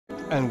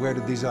And where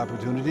did these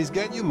opportunities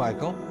get you,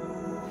 Michael?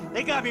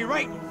 They got me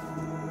right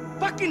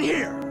fucking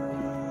here.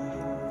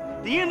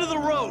 The end of the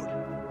road.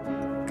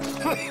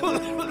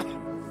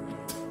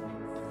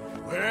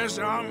 Where's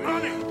our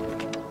money?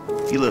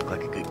 You look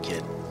like a good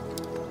kid.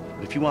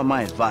 But if you want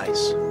my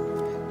advice,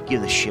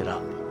 give this shit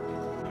up.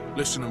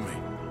 Listen to me.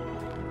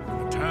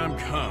 When the time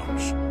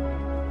comes,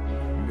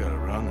 you gotta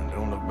run and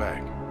don't look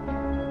back.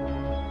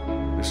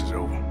 This is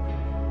over.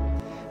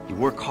 You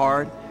work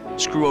hard,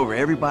 screw over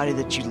everybody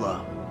that you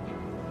love.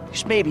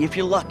 Just maybe, if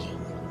you're lucky,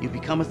 you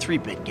become a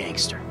 3-bit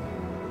gangster.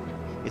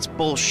 It's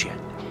bullshit.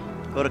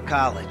 Go to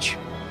college.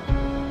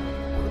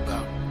 What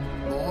about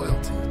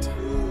loyalty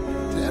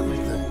to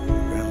everything?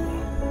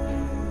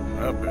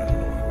 Grandma, I've been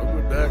loyal. Look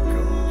what that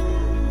comes.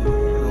 You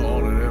know,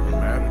 all that ever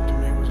mattered to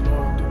me was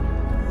loyalty.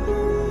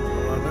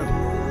 All I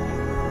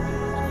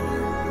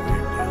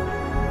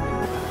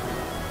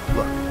knew.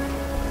 Look,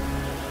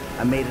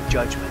 I made a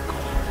judgment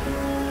call.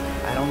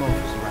 I don't know if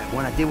it was the right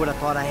one. I did what I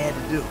thought I had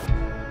to do.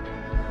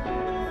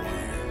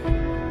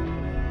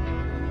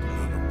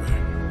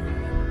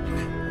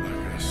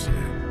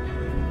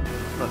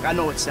 Look, I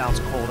know it sounds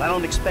cold. I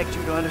don't expect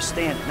you to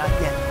understand it. Not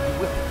yet. You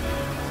will.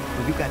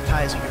 But you've got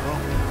ties of your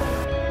own.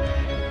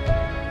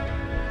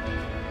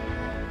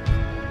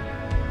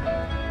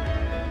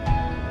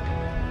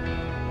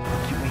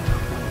 You wake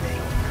up one day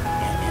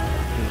and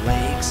your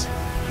legs,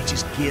 they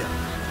just give.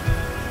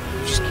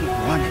 You just keep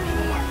running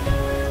more.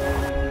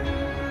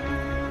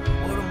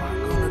 What am I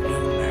gonna do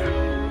now?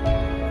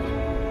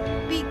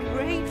 Be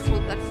grateful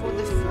that for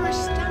the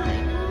first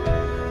time,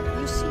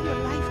 you see your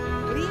life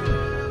clearly.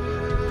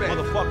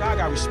 Motherfucker, I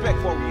got respect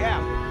for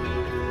reality.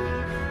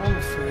 I'm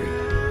afraid.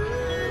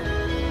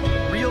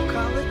 Real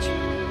college?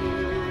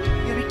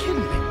 You'd be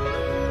kidding me.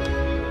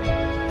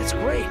 That's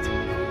great.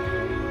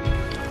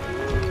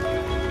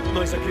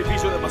 No hay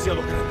sacrificio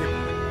demasiado grande.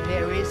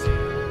 There is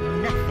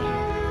nothing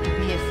to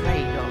be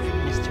afraid of,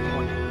 Mr.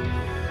 Warner.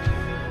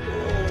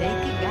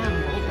 Take a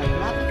gamble that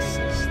love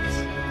exists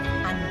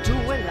and do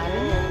a lot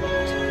of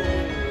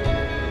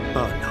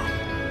Oh, no.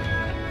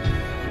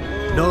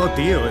 No,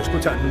 tío,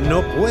 escucha,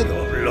 no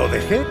puedo. Lo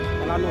dejé.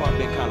 And I know I've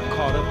been kind of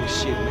caught up in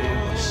shit,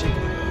 man, but shit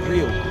is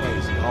real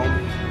crazy,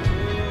 homie.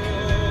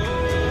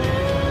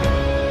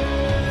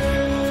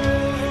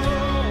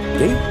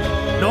 ¿Qué?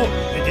 No,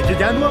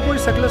 ya no hago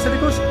esa clase de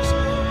cosas.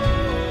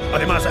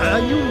 Además,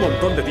 hay un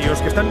montón de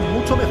tíos que están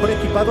mucho mejor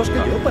equipados que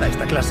yo para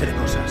esta clase de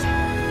cosas.